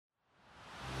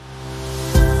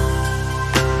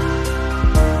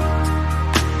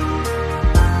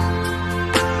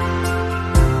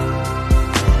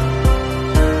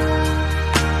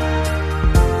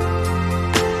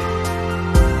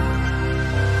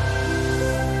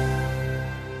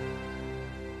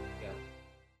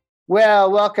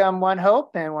Well, welcome, One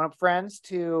Hope and One Hope friends,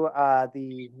 to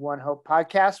the One Hope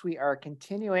podcast. We are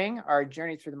continuing our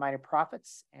journey through the Minor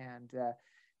Prophets, and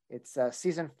it's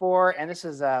season 4, and this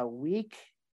is week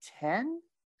 10.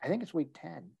 I think it's week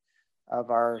 10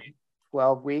 of our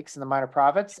 12 weeks in the Minor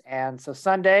Prophets. And so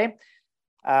Sunday,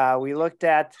 we looked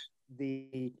at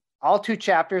all 2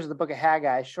 chapters of the book of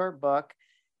Haggai, short book,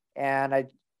 and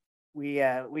we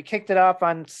kicked it off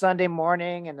on Sunday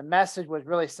morning, and the message was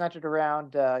really centered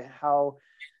around how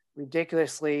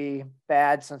ridiculously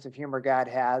bad sense of humor God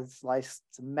has, likes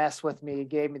to mess with me. He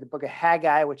gave me the book of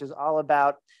Haggai, which is all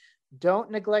about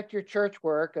don't neglect your church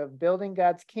work of building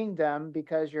God's kingdom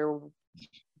because you're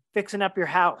fixing up your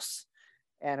house.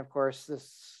 And of course,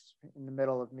 this in the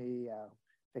middle of me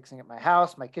fixing up my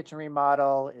house, my kitchen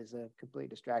remodel is a complete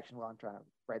distraction while I'm trying to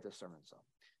write this sermon. So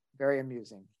very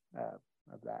amusing.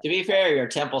 Of that. To be fair, your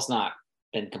temple's not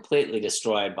been completely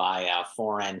destroyed by a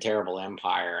foreign terrible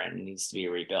empire and needs to be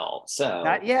rebuilt. So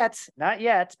not yet,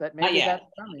 but maybe that's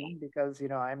coming because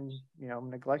I'm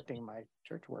neglecting my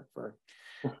church work for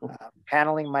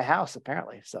paneling my house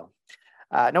apparently. So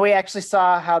no, we actually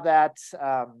saw how that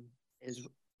is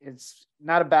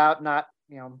not about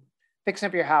fixing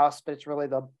up your house, but it's really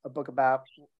a book about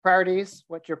priorities,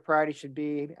 what your priority should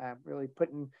be, really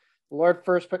putting the Lord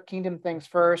first, put kingdom things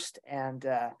first. And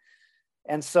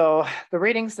so the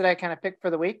readings that I kind of picked for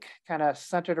the week kind of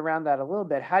centered around that a little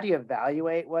bit. How do you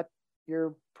evaluate what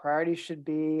your priorities should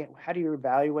be? How do you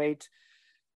evaluate,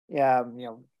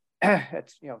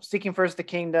 it's, seeking first the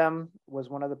kingdom was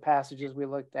one of the passages we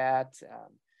looked at.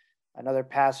 Another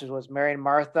passage was Mary and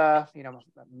Martha,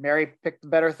 Mary picked the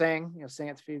better thing, sing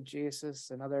at the feet of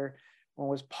Jesus. Another one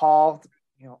was Paul,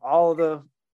 all of the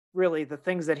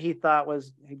things that he thought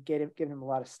had given him a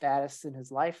lot of status in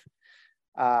his life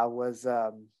counts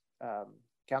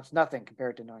nothing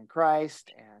compared to knowing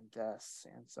Christ, and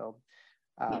so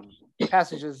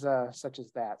passages such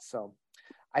as that. So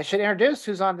I should introduce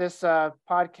who's on this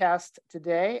podcast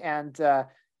today. And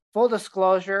full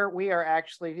disclosure, we are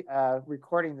actually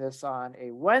recording this on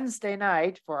a Wednesday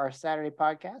night for our Saturday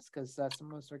podcast because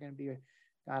some of us are going to be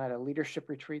gone at a leadership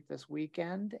retreat this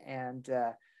weekend, and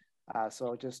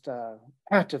so just to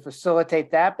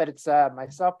facilitate that, but it's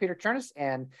myself, Peter Chernus,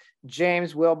 and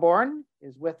James Wilborn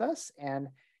is with us, and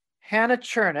Hannah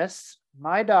Chernus,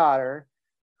 my daughter,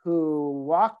 who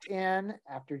walked in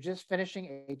after just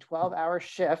finishing a 12-hour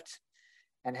shift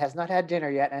and has not had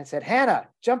dinner yet, and said, "Hannah,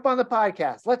 jump on the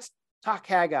podcast. Let's talk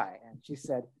Haggai." And she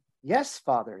said, "Yes,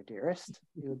 Father, dearest.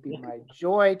 It would be my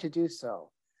joy to do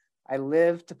so. I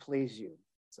live to please you."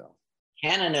 So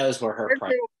Hannah knows where her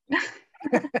priorities.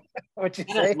 What'd you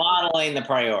Hannah's say? modeling the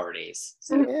priorities.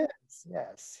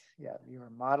 Yes. Yeah, you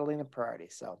were modeling the priority.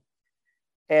 So,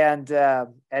 and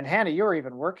Hannah, you were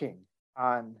even working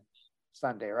on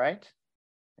Sunday, right?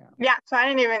 Yeah. So I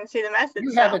didn't even see the message.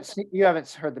 You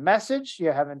haven't heard the message.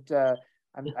 You haven't. I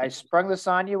sprung this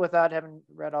on you without having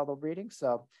read all the readings.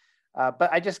 So,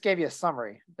 but I just gave you a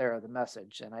summary there of the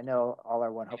message, and I know all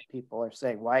our One Hope people are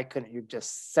saying, "Why couldn't you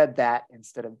just said that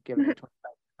instead of giving a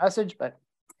 25 message?" But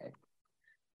okay.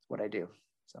 What I do.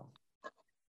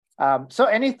 So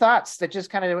any thoughts that just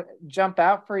kind of jump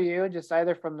out for you, just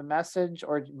either from the message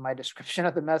or my description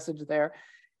of the message there,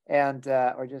 and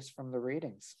or just from the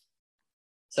readings?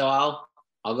 So I'll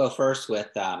go first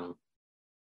with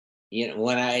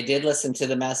when I did listen to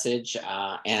the message,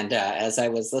 and as I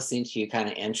was listening to you kind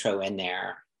of intro in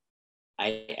there,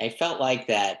 I felt like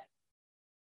that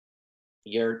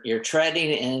you're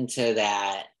treading into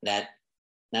that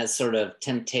sort of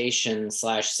temptation /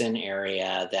 sin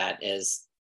area that is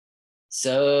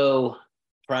so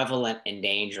prevalent and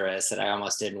dangerous that I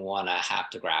almost didn't want to have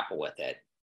to grapple with it.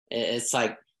 It's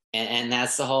like, and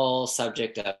that's the whole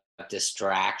subject of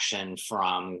distraction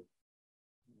from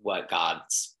what God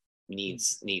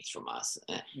needs from us.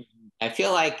 Mm-hmm. I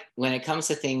feel like when it comes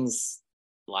to things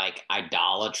like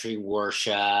idolatry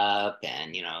worship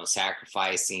and,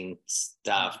 sacrificing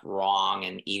stuff wrong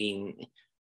and eating,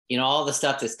 all the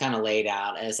stuff that's kind of laid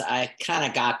out, as I kind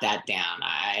of got that down.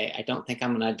 I don't think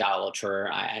I'm an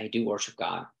idolater. I do worship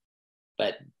God.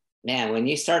 But man, when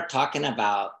you start talking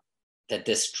about the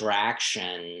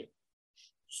distraction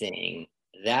thing,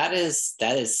 that is,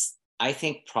 I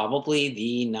think, probably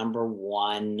the number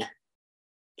one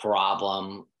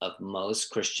problem of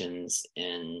most Christians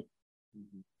in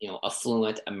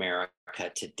affluent America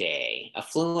today.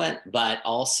 Affluent, but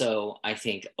also I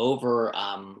think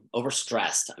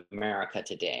overstressed America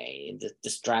today. The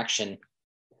distraction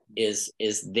is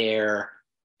there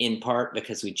in part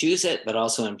because we choose it, but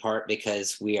also in part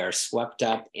because we are swept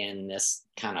up in this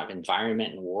kind of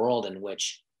environment and world in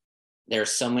which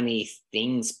there's so many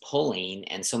things pulling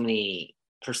and so many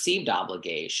perceived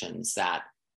obligations that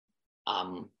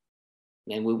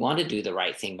and we want to do the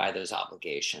right thing by those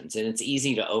obligations, and it's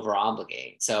easy to over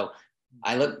obligate. So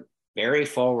I look very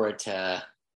forward to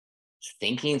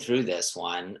thinking through this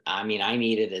one. I mean, I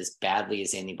need it as badly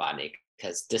as anybody,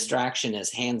 because distraction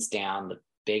is hands down the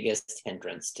biggest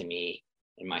hindrance to me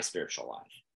in my spiritual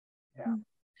life.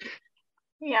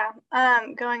 Yeah.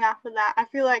 Going off of that, I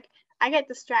feel like I get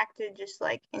distracted just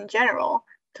like in general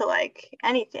to like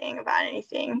anything about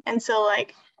anything. And so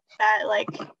like that like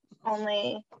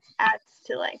only adds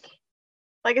to like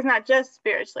it's not just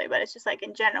spiritually, but it's just like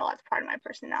in general, that's part of my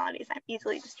personality is I'm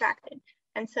easily distracted.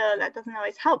 And so that doesn't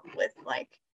always help with like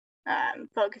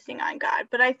focusing on God.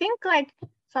 But I think like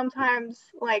sometimes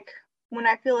like when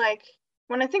I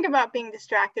think about being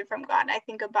distracted from God, I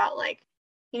think about like,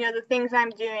 you know, the things I'm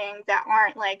doing that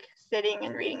aren't like sitting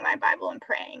and reading my Bible and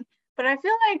praying. But I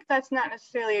feel like that's not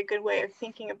necessarily a good way of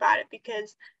thinking about it,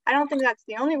 because I don't think that's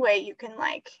the only way you can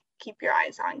like keep your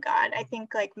eyes on God. I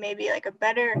think like maybe like a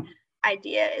better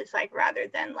idea is like, rather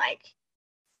than like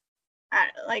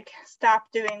stop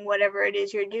doing whatever it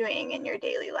is you're doing in your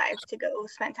daily life to go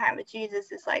spend time with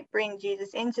Jesus, is like bring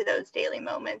Jesus into those daily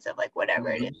moments of like whatever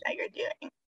it is that you're doing.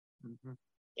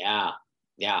 Yeah,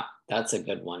 that's a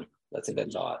good one. That's a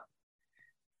good thought.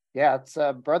 Yeah, it's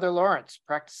Brother Lawrence,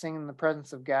 Practicing in the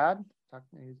Presence of God.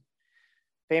 He's a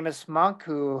famous monk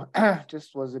who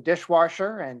just was a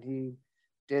dishwasher, and he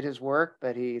did his work,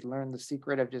 but he learned the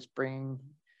secret of just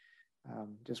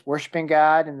just worshiping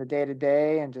God in the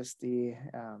day-to-day and just the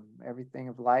everything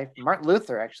of life. Martin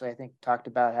Luther, actually, I think, talked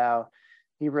about how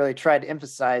he really tried to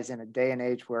emphasize in a day and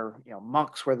age where, you know,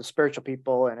 monks were the spiritual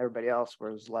people and everybody else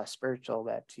was less spiritual,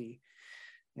 that he,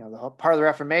 you know, the whole part of the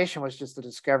Reformation was just the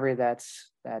discovery that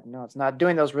no, it's not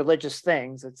doing those religious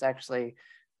things. It's actually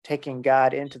taking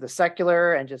God into the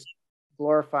secular and just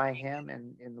glorifying him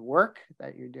in the work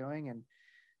that you're doing. And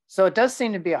so it does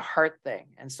seem to be a heart thing.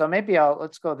 And so maybe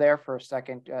let's go there for a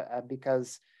second,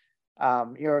 because you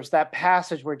know, there's that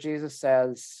passage where Jesus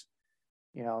says,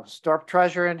 you know, store up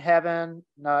treasure in heaven,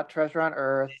 not treasure on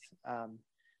earth.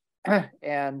 But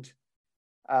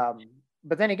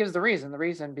then he gives the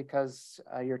reason because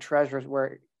your treasure is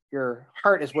where your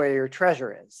heart is, where your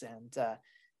treasure is. And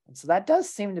so that does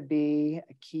seem to be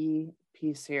a key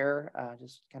piece here,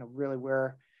 just kind of really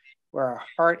where our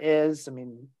heart is. I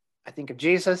mean, I think of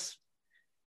Jesus,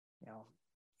 you know,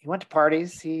 he went to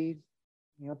parties, he,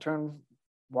 you know, turned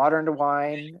water into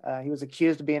wine. He was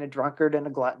accused of being a drunkard and a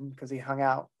glutton because he hung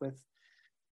out with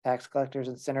tax collectors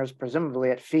and sinners, presumably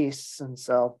at feasts. And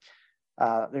so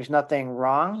there's nothing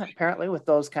wrong apparently with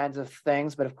those kinds of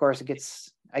things. But of course it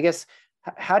gets, I guess,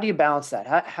 how do you balance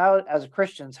that? How as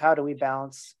Christians, how do we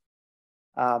balance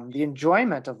the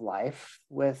enjoyment of life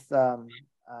with the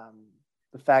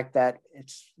fact that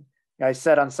it's, I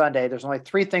said on Sunday, there's only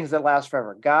three things that last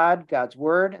forever: God, God's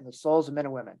word, and the souls of men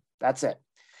and women. That's it.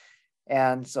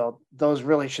 And so those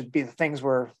really should be the things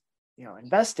we're, you know,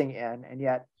 investing in. And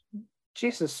yet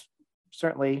Jesus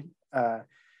certainly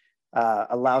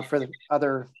allowed for the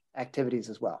other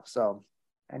activities as well. So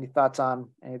any thoughts on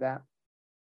any of that?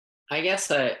 I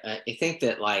guess I think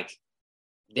that like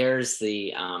there's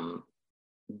the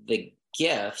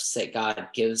gifts that God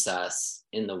gives us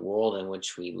in the world in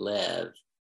which we live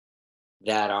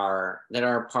that are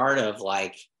part of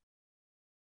like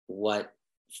what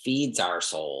feeds our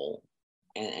soul,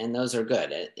 and those are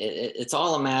good. It's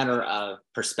all a matter of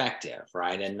perspective,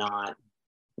 right? And not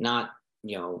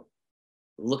you know,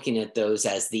 looking at those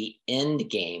as the end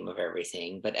game of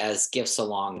everything, but as gifts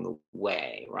along the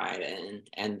way, right?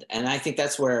 And I think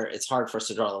that's where it's hard for us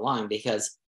to draw the line,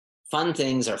 because fun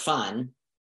things are fun,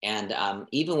 and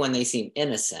even when they seem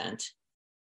innocent,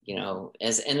 you know,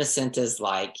 as innocent as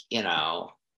like, you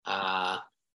know,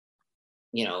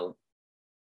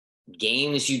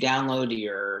 games you download to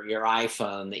your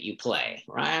iPhone that you play,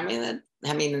 right?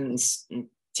 I mean,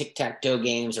 tic-tac-toe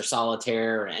games or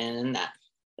solitaire, and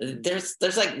there's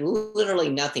like literally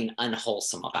nothing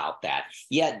unwholesome about that.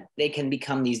 Yet they can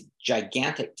become these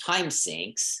gigantic time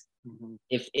sinks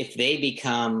if they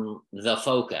become the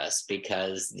focus,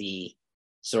 because the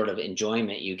sort of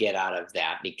enjoyment you get out of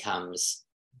that becomes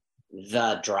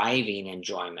the driving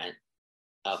enjoyment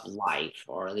of life,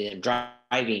 or the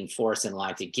driving force in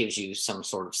life that gives you some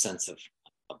sort of sense of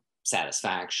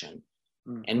satisfaction.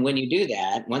 And when you do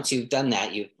that, once you've done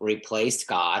that, you've replaced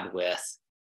God with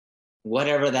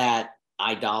whatever that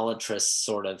idolatrous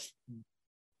sort of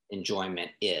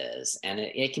enjoyment is. And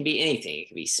it can be anything. It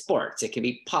can be sports, it can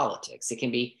be politics, it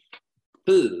can be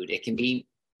food, it can be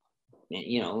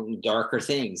darker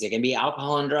things. It can be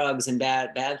alcohol and drugs and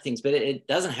bad things, but it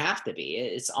doesn't have to be.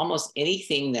 It's almost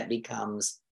anything that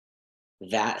becomes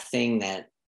that thing that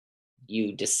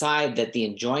you decide that the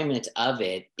enjoyment of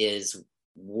it is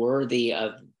worthy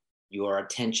of your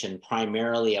attention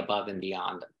primarily above and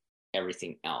beyond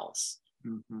everything else.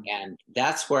 Mm-hmm. And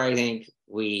that's where I think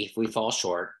we fall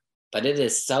short, but it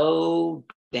is so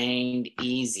danged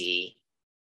easy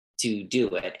to do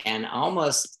it. And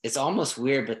it's almost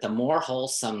weird, but the more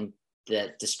wholesome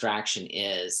the distraction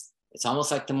is, it's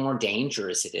almost like the more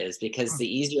dangerous it is, because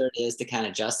the easier it is to kind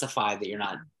of justify that you're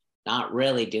not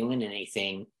really doing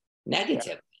anything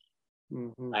negative. Yeah.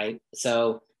 Mm-hmm. Right.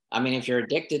 So, I mean, if you're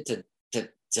addicted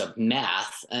to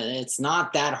meth, it's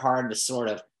not that hard to sort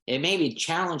of, it may be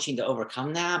challenging to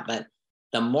overcome that, but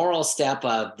the moral step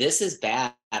of this is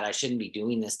bad, I shouldn't be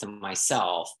doing this to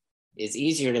myself, is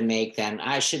easier to make than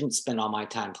I shouldn't spend all my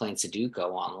time playing Sudoku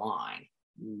online.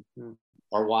 Mm-hmm.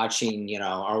 or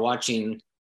watching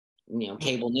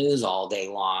cable news all day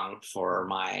long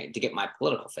to get my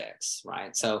political fix,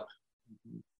 right? So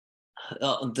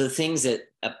the things that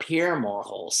appear more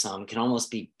wholesome can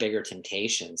almost be bigger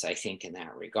temptations, I think, in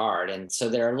that regard. And so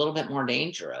they're a little bit more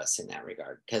dangerous in that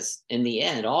regard, because in the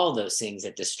end, all those things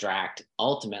that distract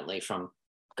ultimately from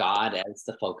God as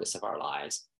the focus of our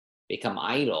lives become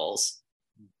idols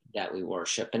that we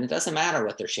worship. And it doesn't matter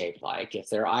what they're shaped like. If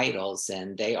they're idols,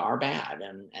 then they are bad.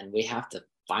 And we have to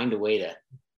find a way to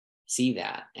see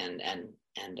that and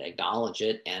acknowledge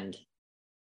it and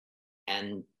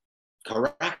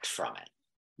correct from it.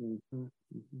 Mm-hmm.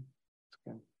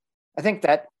 Mm-hmm. I think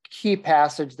that key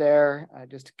passage there,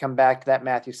 just to come back to that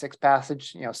Matthew 6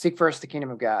 passage, seek first the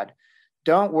kingdom of God.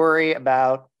 Don't worry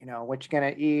about, what you're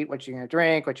going to eat, what you're going to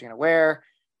drink, what you're going to wear.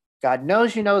 God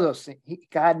knows you know those things.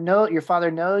 Your Father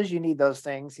knows you need those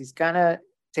things. He's going to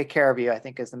take care of you, I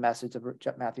think, is the message of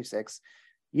Matthew 6.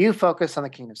 You focus on the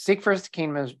kingdom. Seek first the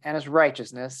kingdom and his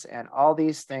righteousness, and all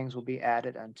these things will be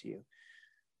added unto you.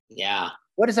 Yeah.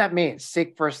 What does that mean?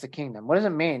 Seek first the kingdom. What does it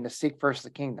mean to seek first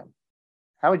the kingdom?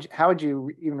 How would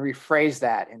you even rephrase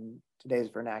that in today's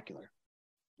vernacular?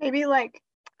 Maybe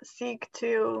seek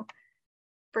to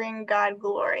bring God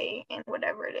glory in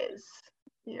whatever it is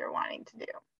you're wanting to do.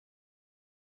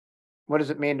 What does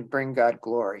it mean to bring God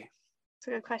glory? It's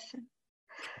a good question.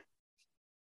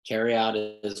 Carry out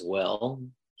his will,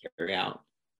 carry out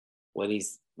what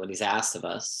he's asked of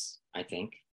us, I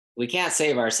think. We can't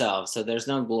save ourselves, so there's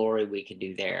no glory we can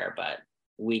do there, but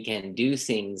we can do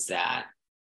things that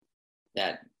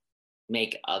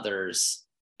make others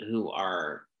who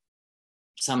are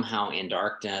somehow in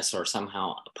darkness or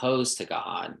somehow opposed to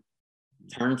God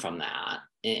turn from that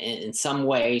in some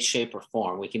way, shape, or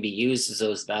form. We can be used as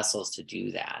those vessels to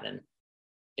do that. And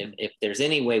if there's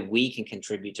any way we can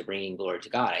contribute to bringing glory to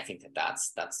God, I think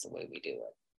that's the way we do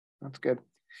it. That's good.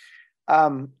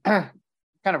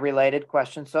 Kind of related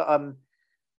question. So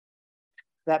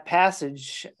that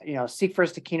passage, seek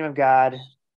first the kingdom of God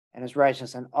and his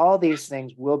righteousness, and all these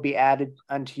things will be added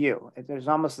unto you. There's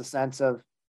almost a sense of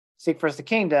seek first the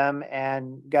kingdom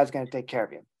and God's going to take care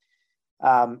of you.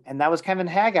 And that was kind of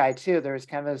in Haggai too. There's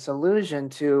kind of this allusion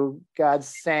to God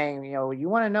saying, you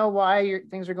want to know why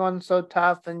things are going so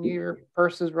tough and your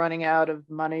purse is running out of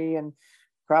money and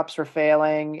crops are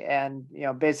failing. And,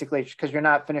 basically because you're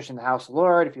not finishing the house of the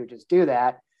Lord. If you would just do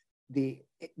that, the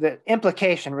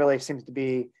implication really seems to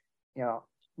be,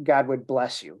 God would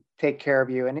bless you, take care of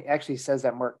you. And he actually says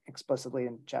that more explicitly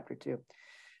in chapter 2.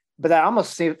 But that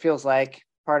almost feels like,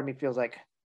 part of me feels like,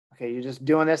 okay, you're just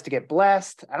doing this to get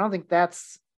blessed. I don't think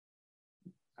that's,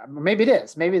 maybe it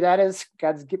is. Maybe that is,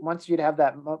 God wants you to have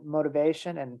that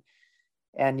motivation.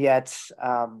 And yet,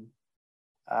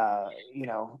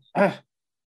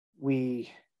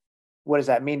 what does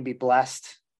that mean, be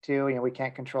blessed too? We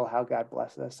can't control how God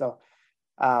blesses us. So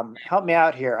help me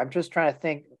out here. I'm just trying to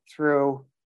think through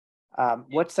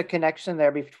what's the connection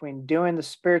there between doing the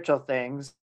spiritual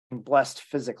things and blessed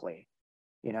physically?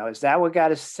 Is that what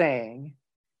God is saying?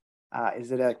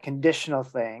 Is it a conditional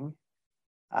thing?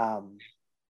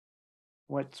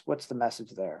 What's the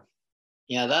message there?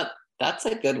 Yeah, that's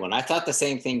a good one. I thought the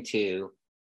same thing too.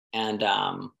 And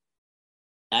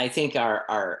I think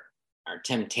our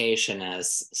temptation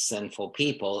as sinful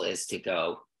people is to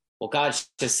go, well, God's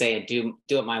just saying, do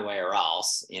it my way or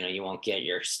else, you won't get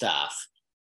your stuff.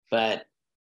 But,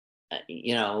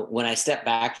 when I step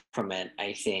back from it,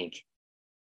 I think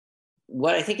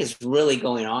what I think is really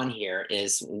going on here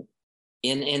is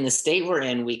in the state we're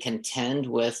in, we contend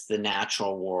with the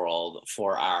natural world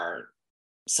for our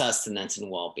sustenance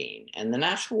and well-being. And the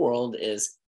natural world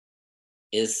is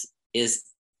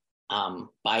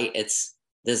by its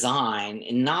design,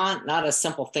 and not a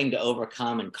simple thing to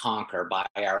overcome and conquer by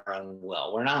our own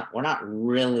will. We're not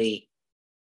really,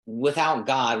 without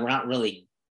God, we're not really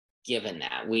given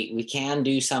that. We can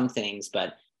do some things,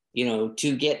 but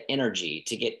to get energy,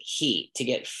 to get heat, to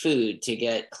get food, to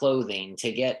get clothing,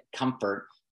 to get comfort,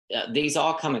 these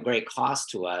all come at great cost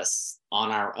to us on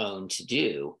our own to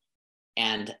do.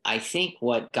 And I think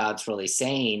what God's really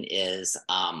saying is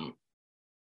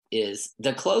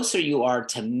the closer you are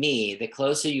to me, the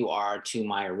closer you are to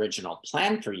my original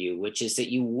plan for you, which is that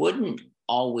you wouldn't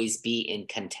always be in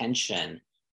contention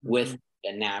with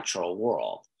the natural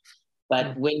world.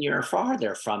 But when you're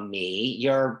farther from me,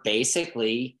 you're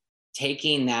basically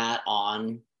taking that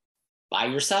on by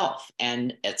yourself.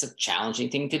 And it's a challenging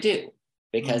thing to do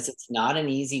because it's not an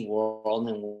easy world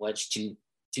in which to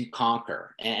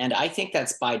conquer. And I think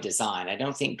that's by design. I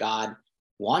don't think God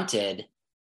wanted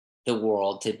the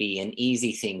world to be an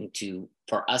easy thing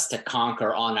for us to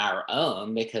conquer on our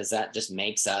own, because that just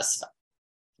makes us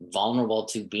vulnerable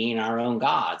to being our own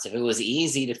gods. If it was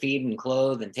easy to feed and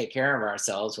clothe and take care of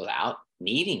ourselves without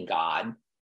needing God,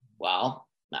 well,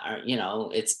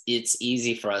 it's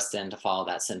easy for us then to follow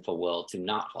that sinful will to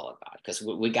not follow God, because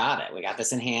we got it. We got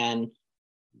this in hand.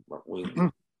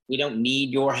 We don't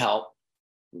need your help,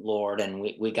 Lord, and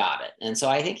we got it. And so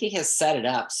I think he has set it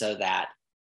up so that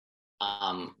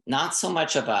not so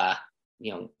much of a,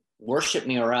 worship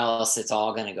me or else it's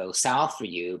all going to go south for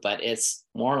you, but it's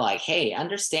more like, hey,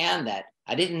 understand that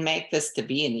I didn't make this to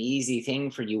be an easy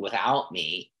thing for you without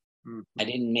me. I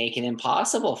didn't make it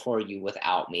impossible for you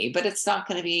without me, but it's not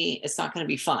going to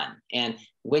be fun. And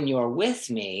when you're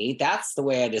with me, that's the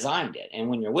way I designed it. And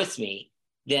when you're with me,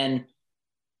 then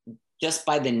just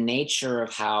by the nature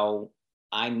of how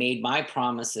I made my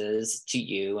promises to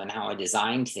you and how I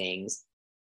designed things,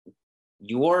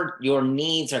 your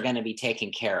needs are going to be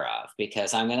taken care of,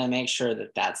 because I'm going to make sure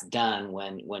that that's done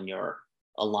when you're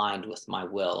aligned with my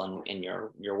will and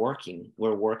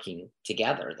we're working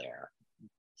together there.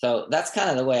 So that's kind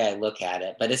of the way I look at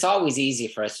it. But it's always easy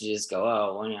for us to just go,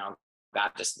 oh, well,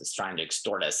 God just is trying to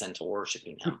extort us into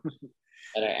worshiping him.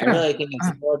 But I really think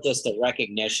it's more just a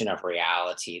recognition of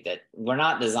reality that we're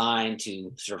not designed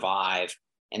to survive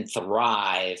and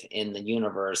thrive in the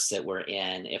universe that we're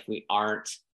in if we aren't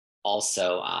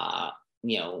also,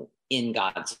 in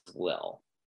God's will.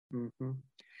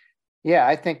 Yeah,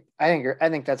 I think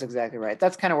that's exactly right.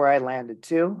 That's kind of where I landed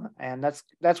too, and that's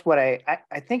what I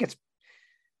think it's.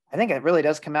 I think it really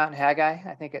does come out in Haggai.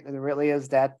 I think it really is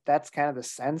that's kind of the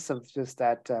sense of just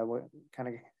that what kind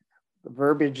of the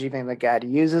verbiage even that God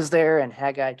uses there in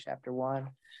Haggai chapter 1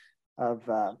 of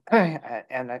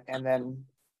and then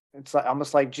it's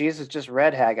almost like Jesus just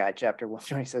read Haggai chapter 1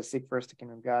 when he says, seek first the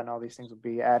kingdom of God and all these things will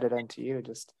be added unto you.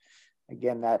 Just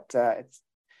again, that it's,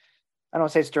 I don't want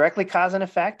to say it's directly cause and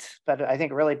effect, but I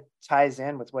think it really ties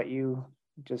in with what you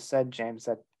just said, James,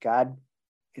 that God,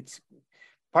 it's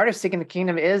part of seeking the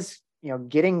kingdom is,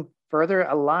 getting further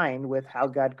aligned with how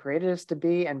God created us to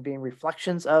be and being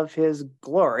reflections of his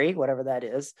glory, whatever that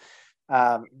is,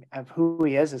 of who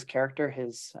he is, his character,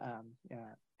 his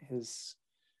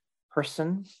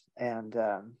person, and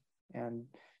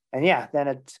yeah, then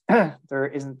it there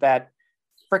isn't that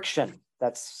friction.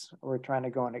 That's we're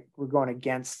going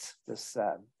against this,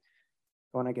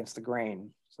 going against the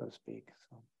grain, so to speak.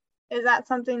 So. Is that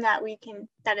something that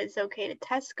that it's okay to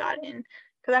test God in?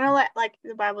 Because I know that, like,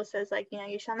 the Bible says, like,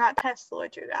 you shall not test the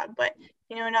Lord your God. But,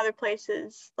 in other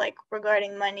places, like,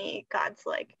 regarding money, God's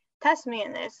like, test me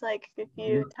in this. Like, if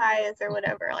you tithe or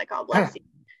whatever, like, I'll bless you.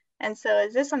 And so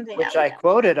is this something which I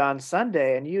quoted on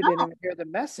Sunday, and you didn't even hear the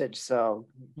message. So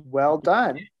well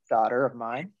done, daughter of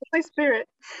mine. Holy Spirit.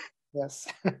 Yes.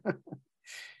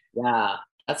 Yeah,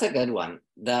 that's a good one.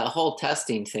 The whole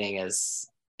testing thing is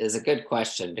a good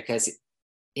question, because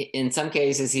in some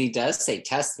cases he does say,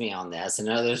 test me on this. And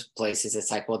in other places it's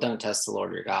like, well, don't test the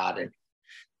Lord your God. And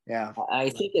yeah, I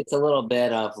think it's a little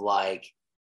bit of like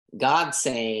God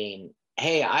saying,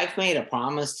 hey, I've made a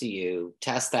promise to you,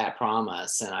 test that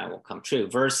promise and I will come true,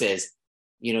 versus,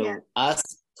 us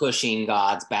pushing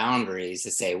God's boundaries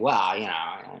to say, well,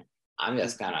 I'm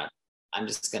just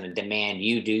gonna demand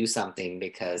you do something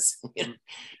because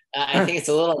I think it's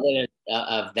a little bit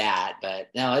of that, but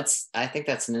no, I think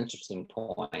that's an interesting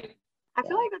point. I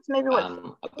feel like that's maybe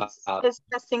what is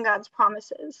testing God's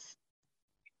promises.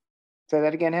 Say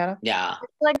that again, Hannah. Yeah, I feel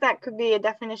like that could be a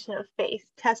definition of faith,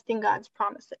 testing God's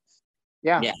promises.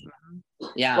 Yeah.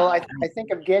 Well, I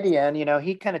think of Gideon.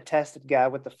 He kind of tested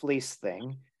God with the fleece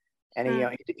thing, and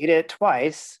he did it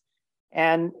twice,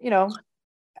 and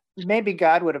maybe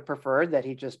God would have preferred that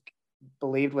he just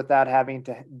believed without having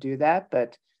to do that,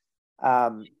 but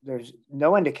There's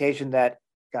no indication that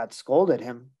God scolded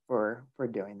him for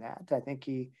doing that. I think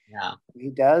he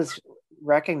does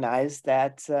recognize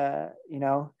that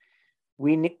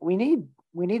we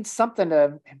need something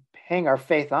to hang our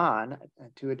faith on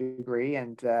to a degree,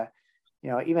 and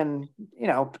even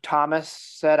Thomas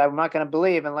said, "I'm not going to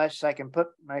believe unless I can put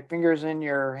my fingers in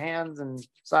your hands and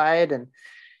side,"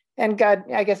 and God,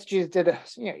 I guess Jesus did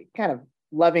kind of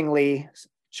lovingly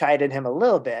chided him a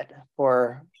little bit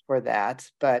for that,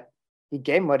 but he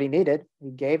gave him what he needed. He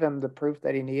gave him the proof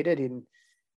that he needed,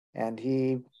 and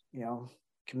he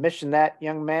commissioned that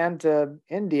young man to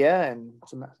India, and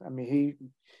he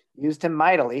used him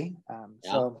mightily.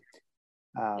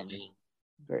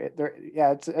 It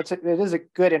is a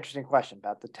good, interesting question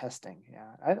about the testing.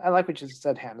 Yeah, I like what you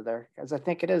said, Hannah, there, because I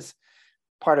think it is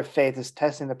part of faith is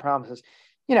testing the promises.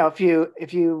 If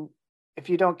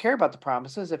you don't care about the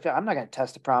promises, if I'm not going to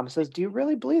test the promises, do you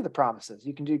really believe the promises?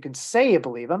 You can say you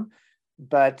believe them,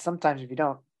 but sometimes if you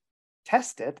don't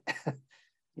test it,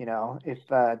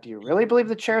 do you really believe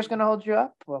the chair is going to hold you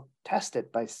up? Well, test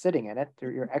it by sitting in it.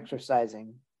 You're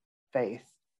exercising faith.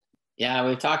 Yeah,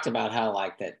 we've talked about how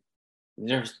that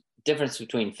there's difference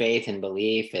between faith and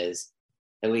belief is,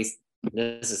 at least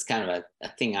this is kind of a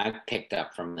thing I picked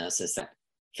up from this, is that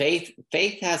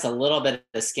faith has a little bit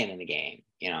of skin in the game,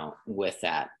 with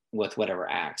whatever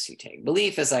acts you take.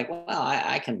 Belief is well,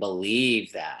 I can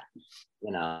believe that,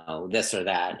 this or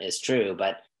that is true,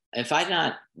 but if I'm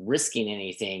not risking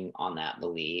anything on that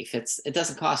belief, it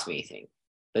doesn't cost me anything.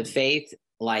 But faith,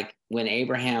 like when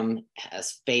Abraham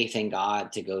has faith in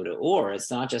God to go to Ur,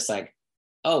 it's not just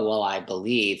oh, well, I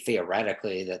believe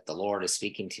theoretically that the Lord is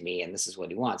speaking to me and this is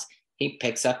what he wants. He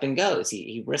picks up and goes.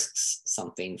 He risks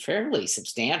something fairly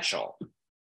substantial.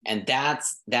 And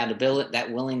that's that ability,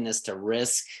 that willingness to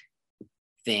risk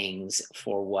things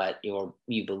for what you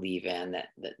believe in,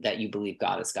 that you believe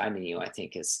God is guiding you, I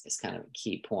think is kind of a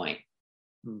key point.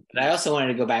 But I also wanted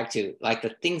to go back to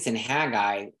the things in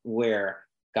Haggai where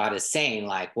God is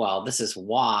saying well, this is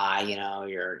why,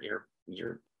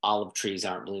 your olive trees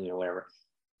aren't blooming or whatever.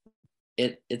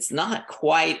 It's not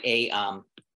quite a,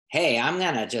 hey, I'm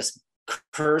going to just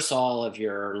curse all of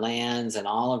your lands and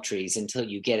olive trees until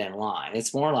you get in line.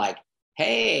 It's more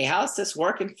hey, how's this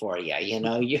working for you?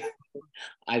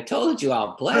 I told you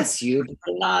I'll bless you,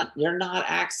 but you're not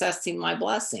accessing my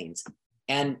blessings.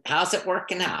 And how's it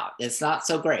working out? It's not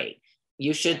so great.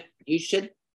 You should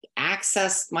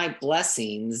access my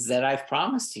blessings that I've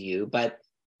promised to you, but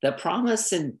the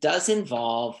promise does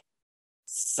involve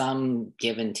some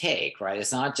give and take, right?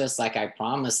 It's not just I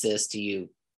promise this to you,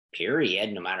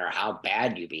 period, no matter how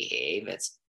bad you behave.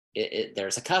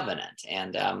 There's a covenant.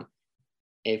 And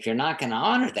if you're not going to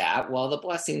honor that, well, the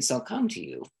blessings don't come to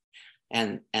you.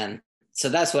 And so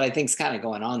that's what I think is kind of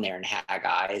going on there in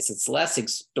Haggai, is it's less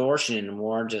extortion and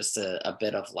more just a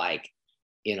bit of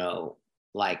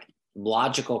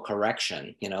logical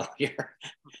correction. You're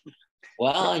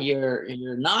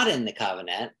not in the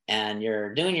covenant and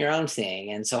you're doing your own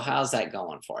thing. And so how's that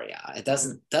going for you? It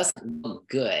doesn't look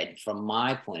good from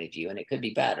my point of view, and it could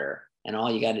be better. And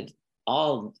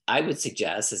all I would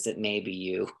suggest is that maybe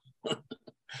you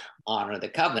honor the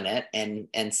covenant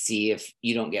and see if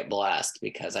you don't get blessed,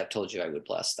 because I've told you I would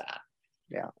bless that.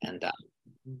 Yeah. And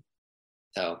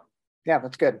so. Yeah,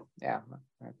 that's good. Yeah.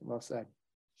 Well said.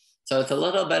 So it's a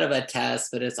little bit of a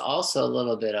test, but it's also a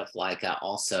little bit of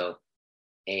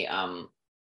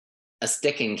a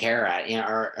stick and carrot,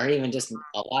 or even just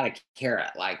a lot of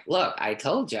carrot. Look, I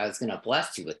told you I was going to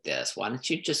bless you with this. Why don't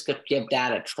you just give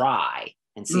that a try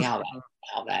and see how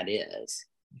that is?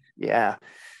 Yeah.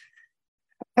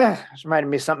 It's reminded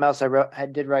me of something else I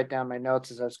did write down my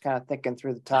notes as I was kind of thinking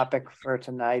through the topic for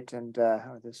tonight and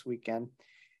this weekend.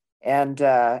 And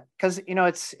because,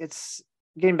 it's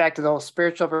getting back to the whole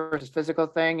spiritual versus physical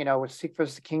thing, we seek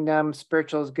first the kingdom,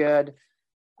 spiritual is good.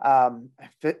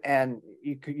 And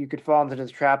you could fall into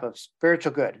this trap of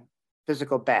spiritual good,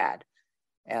 physical bad.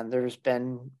 And there's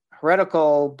been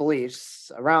heretical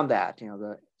beliefs around that.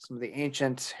 Some of the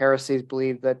ancient heresies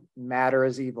believe that matter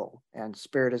is evil and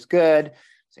spirit is good.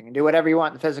 So you can do whatever you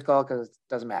want in the physical because it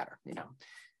doesn't matter,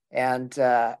 And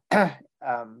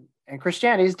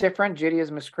Christianity is different.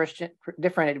 Judaism is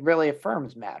different. It really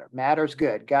affirms matter. Matter's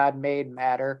good. God made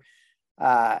matter.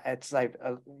 It's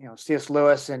C.S.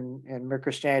 Lewis in Mere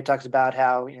Christianity talks about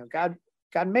how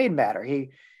God made matter.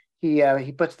 He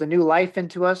puts the new life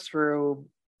into us through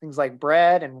things like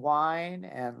bread and wine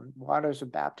and waters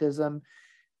of baptism,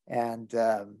 and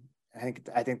I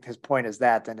think his point is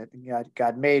that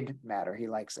God made matter. He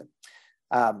likes it.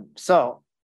 So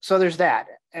there's that,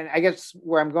 and I guess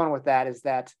where I'm going with that is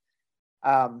that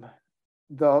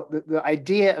the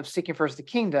idea of seeking first the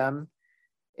kingdom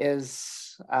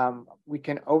is, we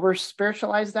can over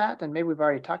spiritualize that, and maybe we've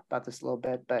already talked about this a little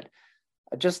bit, but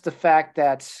just the fact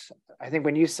that, I think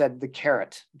when you said the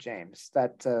carrot, James,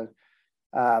 that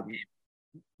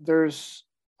there's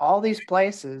all these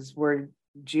places where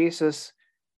Jesus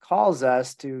calls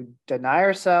us to deny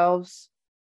ourselves,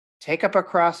 take up a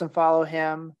cross and follow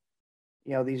him,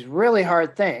 these really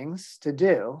hard things to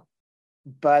do,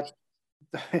 but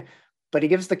but he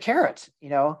gives the carrot,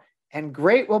 and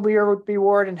great will be your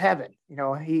reward in heaven.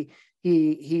 He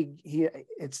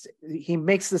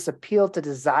makes this appeal to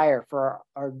desire for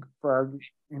our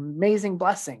amazing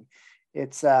blessing.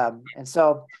 It's and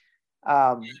so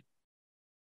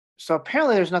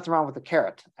apparently there's nothing wrong with the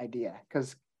carrot idea,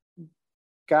 because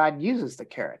God uses the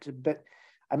carrot. But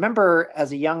I remember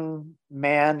as a young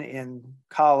man in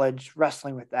college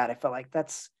wrestling with that. I felt like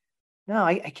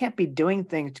I can't be doing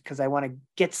things because I want to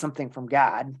get something from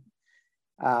God.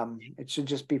 It should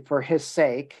just be for his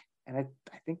sake. And I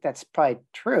think that's probably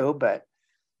true, but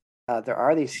there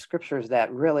are these scriptures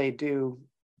that really do,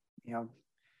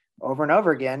 over and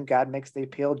over again, God makes the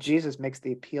appeal, Jesus makes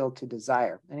the appeal to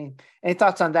desire. Any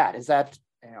thoughts on that? Is that,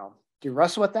 do you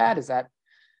wrestle with that? Is that,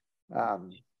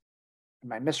 am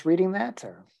I misreading that?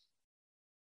 Or?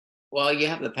 Well, you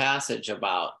have the passage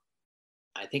about,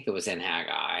 I think it was in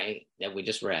Haggai that we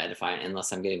just read,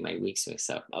 unless I'm getting my weeks mixed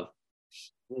up, of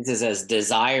this as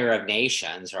desire of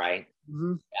nations, right?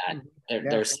 Mm-hmm.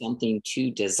 There's something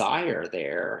to desire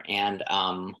there. And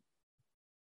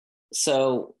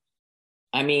so,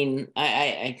 I mean,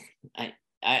 I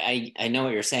know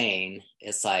what you're saying.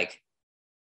 It's like,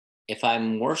 if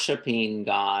I'm worshiping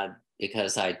God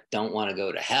because I don't want to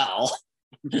go to hell,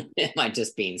 am I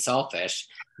just being selfish?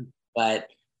 But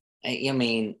I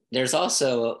mean, there's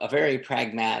also a very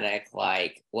pragmatic,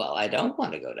 like, well, I don't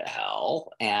want to go to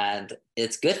hell, and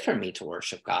it's good for me to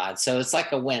worship God. So it's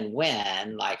like a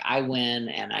win-win. Like, I win,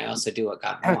 and I also do what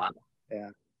God wants. Yeah.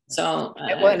 So,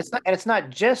 and it's not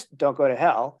just don't go to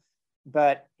hell,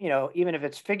 but even if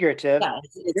it's figurative,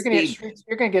 you're going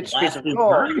to get streets of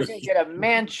gold. You're going to get a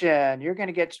mansion. You're going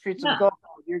to get streets of gold.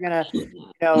 You're going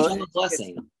to,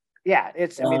 blessing.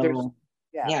 It's. I mean, there's.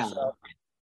 Yeah. So.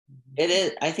 It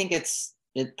is. I think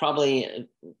it probably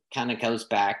kind of goes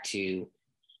back to,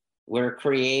 we're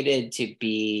created to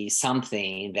be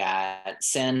something that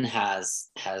sin has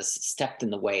stepped in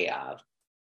the way of.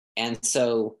 And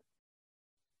so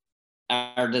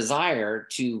our desire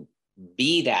to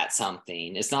be that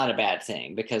something is not a bad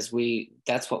thing, because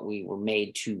that's what we were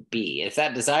made to be. If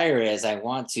that desire is, I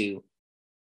want to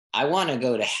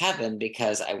go to heaven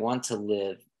because I want to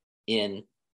live in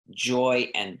joy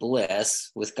and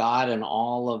bliss with God and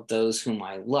all of those whom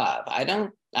I love. I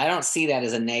don't see that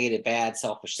as a negative, bad,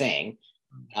 selfish thing.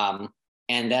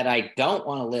 And that I don't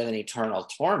want to live in eternal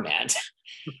torment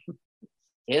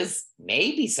is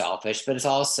maybe selfish, but it's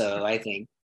also, I think,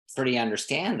 pretty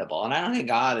understandable. And I don't think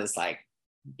God is like,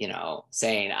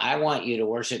 saying, I want you to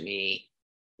worship me,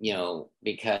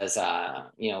 because,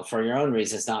 for your own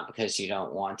reasons, not because you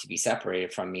don't want to be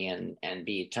separated from me and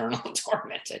be eternally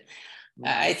tormented.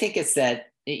 I think it's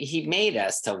that he made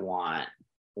us to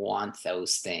want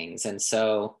those things. And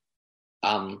so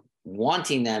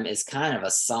wanting them is kind of a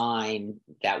sign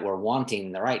that we're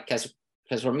wanting the right, because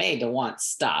we're made to want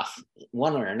stuff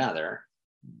one way or another.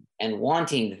 And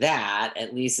wanting that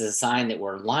at least is a sign that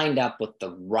we're lined up with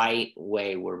the right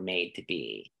way we're made to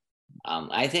be.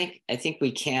 I think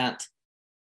we can't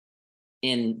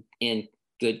in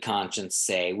good conscience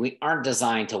say we aren't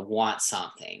designed to want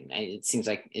something. It seems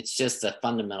like it's just a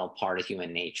fundamental part of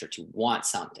human nature to want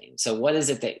something. So what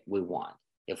is it that we want?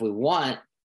 If we want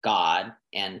God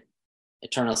and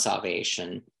eternal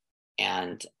salvation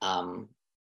and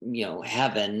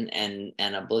heaven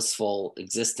and a blissful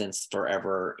existence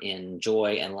forever in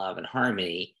joy and love and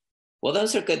harmony, well,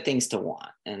 those are good things to want.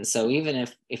 And so even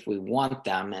if we want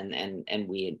them and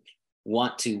we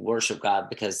want to worship God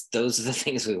because those are the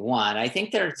things we want, I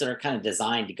think they're kind of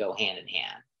designed to go hand in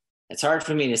hand. It's hard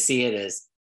for me to see it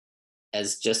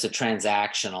as just a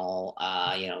transactional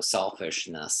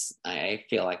selfishness. I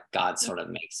feel like God sort of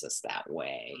makes us that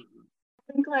way.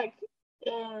 I think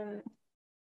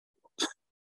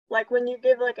when you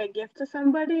give like a gift to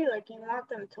somebody, like you want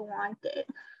them to want it.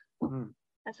 Mm-hmm.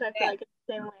 That's why I feel like it's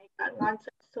the same way God wants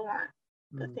us to want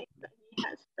the things that he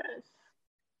has for us.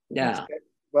 Yeah.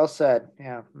 Well said.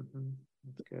 Yeah. Mm-hmm.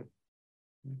 That's good.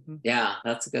 Mm-hmm. Yeah,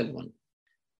 that's a good one.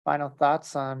 Final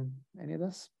thoughts on any of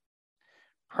this?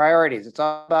 Priorities. It's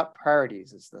all about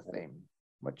priorities is the theme.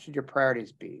 What should your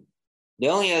priorities be? The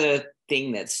only other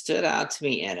thing that stood out to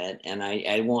me in it, and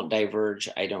I won't diverge,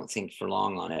 I don't think, for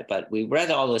long on it, but we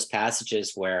read all those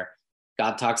passages where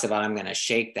God talks about, I'm going to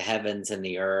shake the heavens and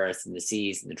the earth and the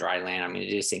seas and the dry land. I'm going to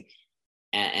do this thing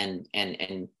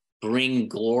and bring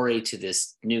glory to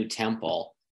this new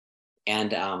temple.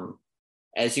 And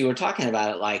as you were talking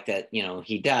about it, like that,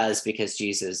 he does, because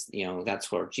Jesus,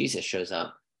 that's where Jesus shows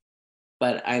up.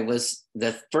 But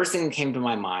the first thing that came to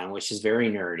my mind, which is very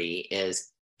nerdy, is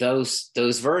those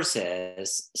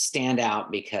verses stand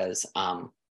out because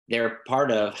they're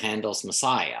part of Handel's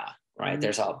Messiah, right?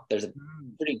 There's a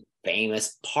pretty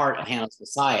famous part of Handel's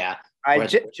Messiah.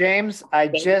 James, I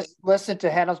just listened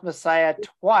to Handel's Messiah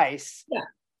twice. Yeah.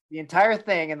 The entire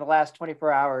thing in the last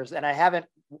 24 hours, and I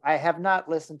have not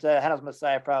listened to Handel's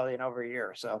Messiah probably in over a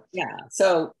year. So yeah,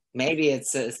 so maybe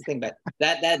it's a thing, but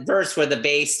that verse where the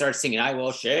bass starts singing, "I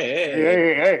will shake,"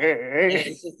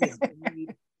 it's just this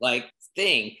like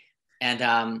thing,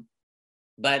 and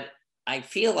but I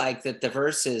feel like that the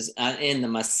verses in the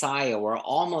Messiah were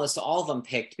almost all of them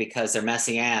picked because they're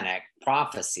messianic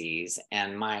prophecies,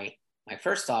 and my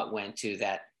first thought went to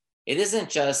that it isn't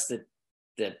just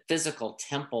the physical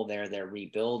temple they're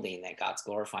rebuilding that God's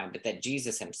glorifying, but that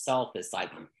Jesus himself is like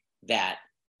that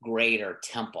greater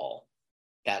temple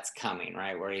that's coming,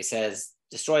 right? Where he says,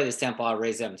 destroy this temple, I'll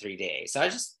raise it up in 3 days. So I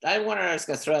was going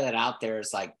to throw that out there.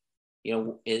 It's like,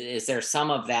 is there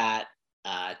some of that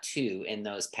too in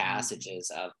those passages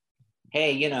of,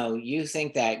 hey, you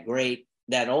think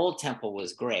that old temple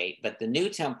was great, but the new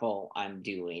temple I'm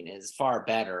doing is far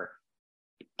better.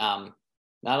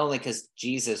 Not only because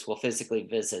Jesus will physically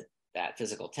visit that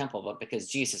physical temple, but because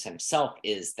Jesus himself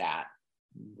is that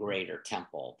greater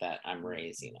temple that I'm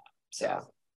raising up. So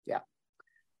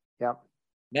yeah.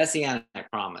 Messianic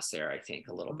promise there, I think,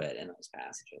 a little bit in those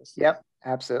passages. Yep,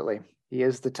 absolutely. He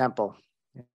is the temple.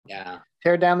 Yeah.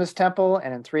 Tear down this temple,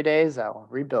 and in 3 days I'll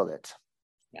rebuild it.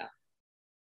 Yeah.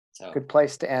 So good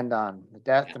place to end on the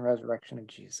death and resurrection of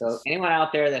Jesus. So anyone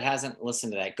out there that hasn't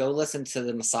listened to that, go listen to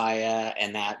the Messiah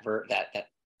and that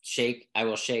shake, I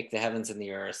will shake the heavens and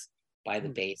the earth by the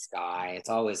bass guy. It's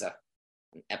always an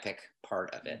epic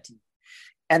part of it.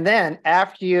 And then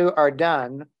after you are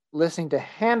done listening to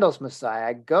Handel's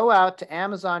Messiah, go out to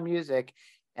Amazon Music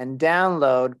and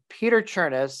download Peter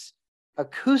Chernis'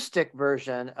 acoustic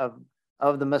version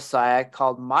of the Messiah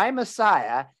called My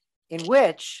Messiah, in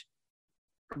which,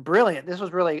 brilliant, this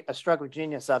was really a stroke of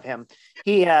genius of him.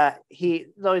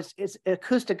 It's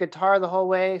acoustic guitar the whole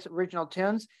way, original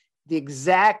tunes. The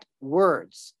exact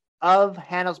words of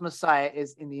Handel's Messiah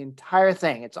is in the entire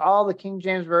thing. It's all the King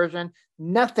James Version.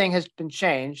 Nothing has been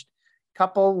changed.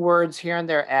 Couple words here and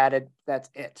there added. That's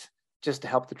it, just to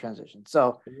help the transition.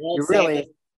 So you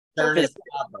really Chernis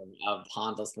cover of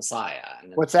Handel's Messiah.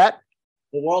 What's that?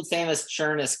 The world famous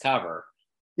Chernis cover.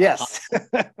 Yes.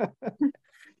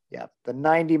 Yeah, the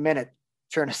 90-minute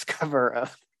Chernis cover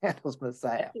of Handel's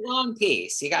Messiah. It's a long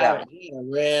piece. You gotta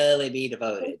really be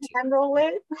devoted. Handle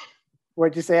it.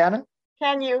 What'd you say, Anna?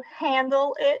 Can you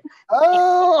handle it?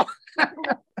 Oh.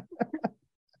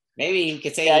 Maybe you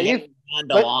could say you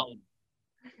handle on.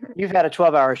 You've had a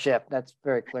 12-hour shift. That's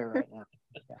very clear right now.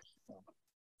 Yeah.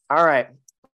 All right,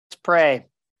 let's pray.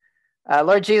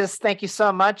 Lord Jesus, thank you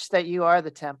so much that you are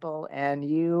the temple and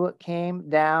you came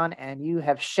down and you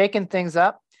have shaken things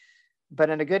up, but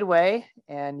in a good way,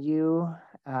 and you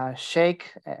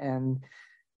shake and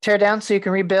tear down so you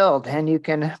can rebuild and you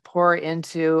can pour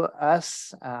into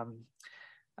us,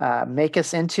 make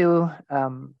us into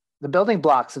the building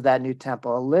blocks of that new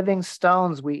temple, living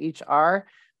stones we each are,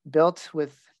 built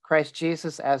with Christ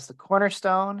Jesus as the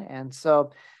cornerstone. And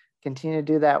so continue to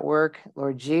do that work,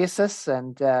 Lord Jesus.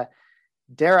 And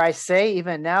dare I say,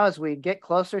 even now, as we get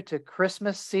closer to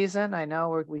Christmas season, I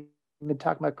know we've been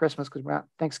talking about Christmas because we're not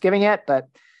Thanksgiving yet, but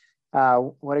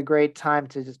what a great time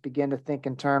to just begin to think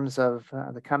in terms of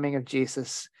the coming of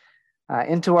Jesus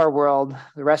into our world,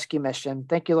 the rescue mission.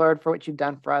 Thank you, Lord, for what you've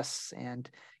done for us, and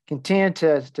continue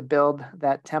to build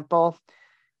that temple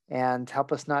and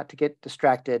help us not to get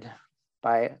distracted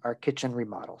by our kitchen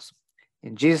remodels.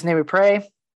 In Jesus' name we pray,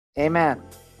 amen.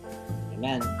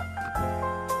 Amen.